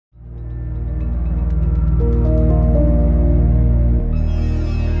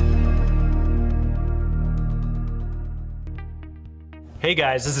Hey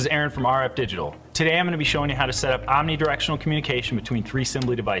guys, this is Aaron from RF Digital. Today I'm going to be showing you how to set up omnidirectional communication between three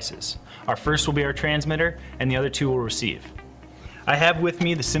Simblee devices. Our first will be our transmitter and the other two will receive. I have with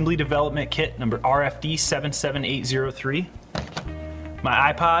me the Simblee development kit number RFD 77803,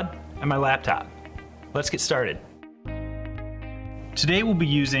 my iPod, and my laptop. Let's get started. Today we'll be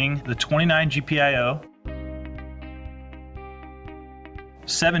using the 29 GPIO,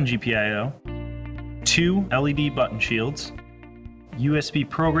 7 GPIO, 2 LED button shields, USB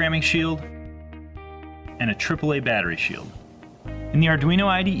programming shield, and a AAA battery shield. In the Arduino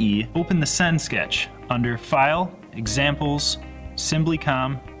IDE, open the Send sketch under File, Examples,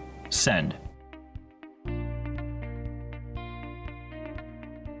 SimbleeCOM, Send.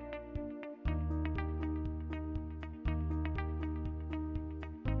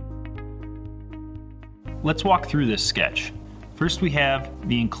 Let's walk through this sketch. First we have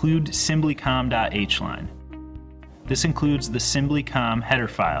the include SimbleeCOM.h line. This includes the SimbleeCOM header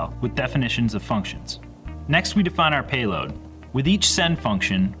file with definitions of functions. Next we define our payload. With each send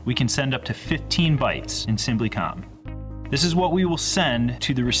function, we can send up to 15 bytes in SimbleeCOM. This is what we will send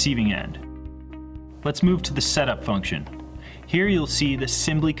to the receiving end. Let's move to the setup function. Here you'll see the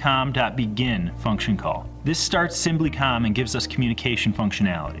SimbleeCOM.begin function call. This starts SimbleeCOM and gives us communication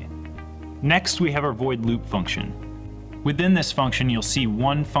functionality. Next we have our void loop function. Within this function you'll see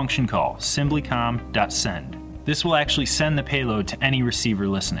one function call, SimbleeCOM.send. This will actually send the payload to any receiver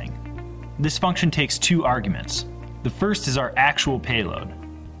listening. This function takes two arguments. The first is our actual payload.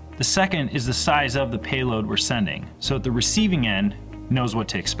 The second is the size of the payload we're sending, so that the receiving end knows what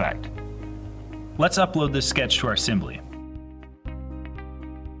to expect. Let's upload this sketch to our Simblee.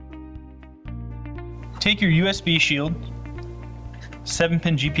 Take your USB shield,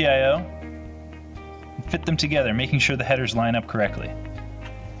 7-pin GPIO, and fit them together, making sure the headers line up correctly.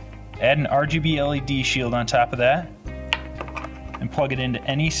 Add an RGB LED shield on top of that and plug it into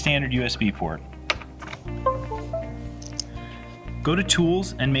any standard USB port. Go to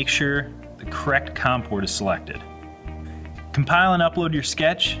Tools and make sure the correct COM port is selected. Compile and upload your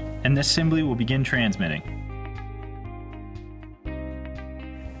sketch and this Simblee will begin transmitting.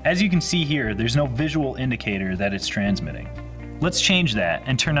 As you can see here, there's no visual indicator that it's transmitting. Let's change that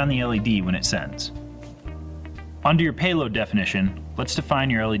and turn on the LED when it sends. Under your payload definition, let's define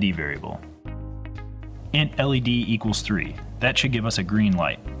your LED variable. Int LED equals 3. That should give us a green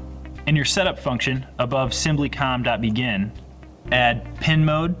light. In your setup function, above SimbleeCOM.begin, add pin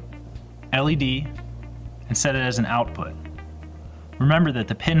mode, LED, and set it as an output. Remember that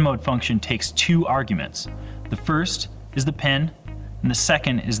the pin mode function takes two arguments. The first is the pin, and the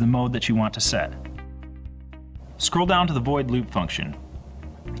second is the mode that you want to set. Scroll down to the void loop function.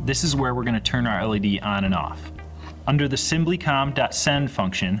 This is where we're going to turn our LED on and off. Under the SimbleeCOM.send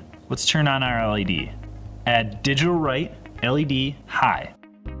function, let's turn on our LED. Add digital write LED high.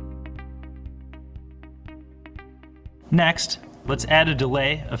 Next, let's add a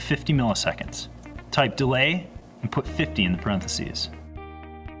delay of 50 milliseconds. Type delay and put 50 in the parentheses.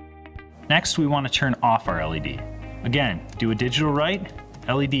 Next, we want to turn off our LED. Again, do a digital write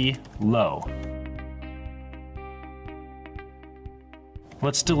LED low.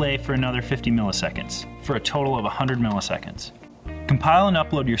 Let's delay for another 50 milliseconds, for a total of 100 milliseconds. Compile and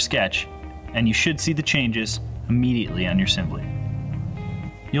upload your sketch, and you should see the changes immediately on your Simblee.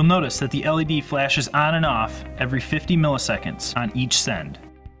 You'll notice that the LED flashes on and off every 50 milliseconds on each send.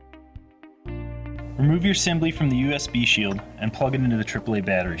 Remove your Simblee from the USB shield and plug it into the AAA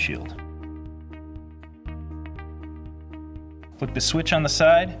battery shield. Click the switch on the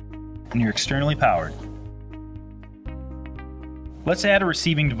side, and you're externally powered. Let's add a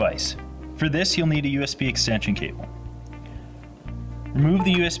receiving device. For this, you'll need a USB extension cable. Remove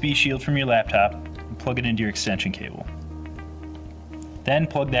the USB shield from your laptop and plug it into your extension cable. Then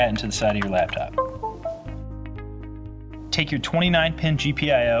plug that into the side of your laptop. Take your 29-pin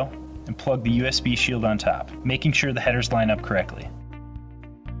GPIO and plug the USB shield on top, making sure the headers line up correctly.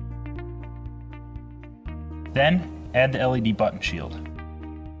 Then add the LED button shield.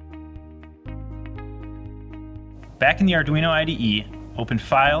 Back in the Arduino IDE, open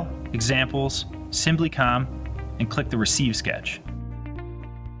File, Examples, SimbleeCOM, and click the Receive sketch.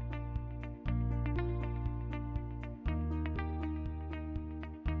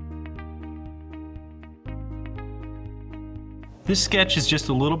 This sketch is just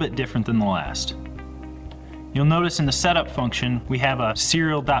a little bit different than the last. You'll notice in the setup function we have a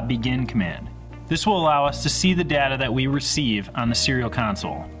serial.begin command. This will allow us to see the data that we receive on the serial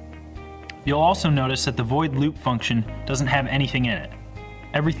console. You'll also notice that the void loop function doesn't have anything in it.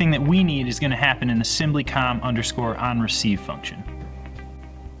 Everything that we need is going to happen in the SimbleeCOM_onReceive function.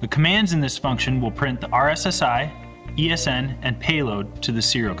 The commands in this function will print the RSSI, ESN, and payload to the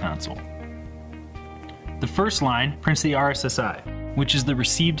serial console. The first line prints the RSSI, which is the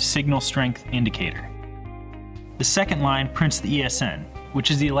received signal strength indicator. The second line prints the ESN, which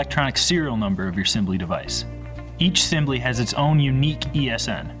is the electronic serial number of your Simblee device. Each Simblee has its own unique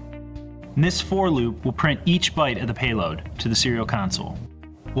ESN. And this for loop will print each byte of the payload to the serial console.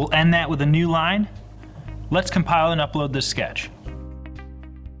 We'll end that with a new line. Let's compile and upload this sketch.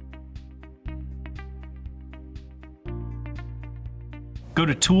 Go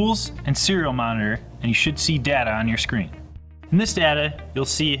to Tools and Serial Monitor, and you should see data on your screen. In this data, you'll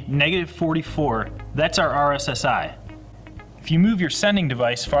see -44, that's our RSSI. If you move your sending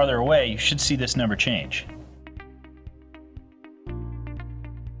device farther away, you should see this number change.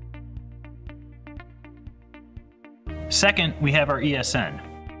 Second, we have our ESN.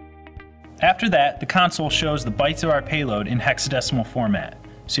 After that, the console shows the bytes of our payload in hexadecimal format.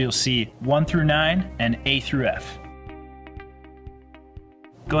 So you'll see 1 through 9 and A through F.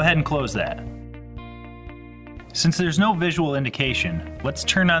 Go ahead and close that. Since there's no visual indication, let's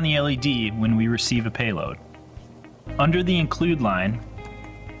turn on the LED when we receive a payload. Under the include line,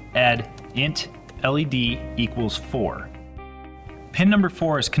 add int LED equals 4. Pin number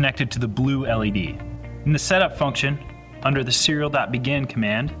 4 is connected to the blue LED. In the setup function, under the serial.begin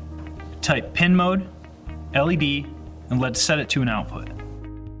command, type pin mode, LED, and let's set it to an output.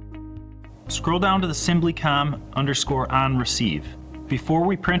 Scroll down to the SimbleeCOM_on_receive. Before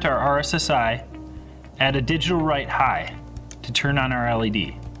we print our RSSI, add a digital write high to turn on our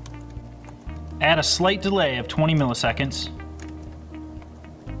LED. Add a slight delay of 20 milliseconds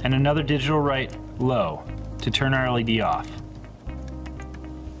and another digital write low to turn our LED off.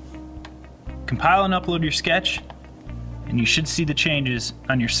 Compile and upload your sketch, and you should see the changes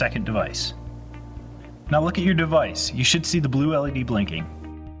on your second device. Now look at your device. You should see the blue LED blinking.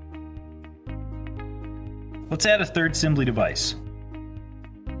 Let's add a third Simblee device.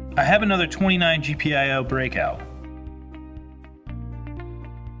 I have another 29 GPIO breakout.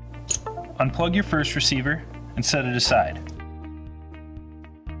 Unplug your first receiver and set it aside.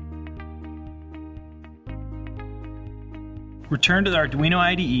 Return to the Arduino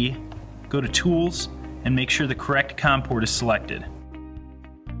IDE, go to Tools, and make sure the correct COM port is selected.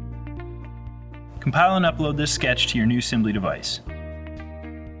 Compile and upload this sketch to your new Simblee device.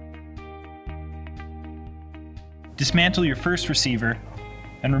 Dismantle your first receiver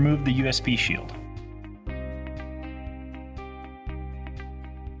and remove the USB shield.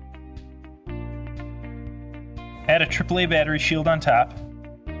 Add a AAA battery shield on top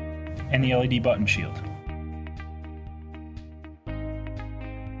and the LED button shield.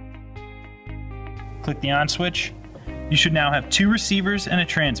 Click the on switch. You should now have 2 receivers and a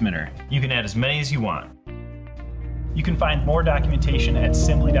transmitter. You can add as many as you want. You can find more documentation at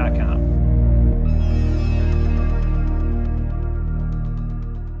Simblee.com.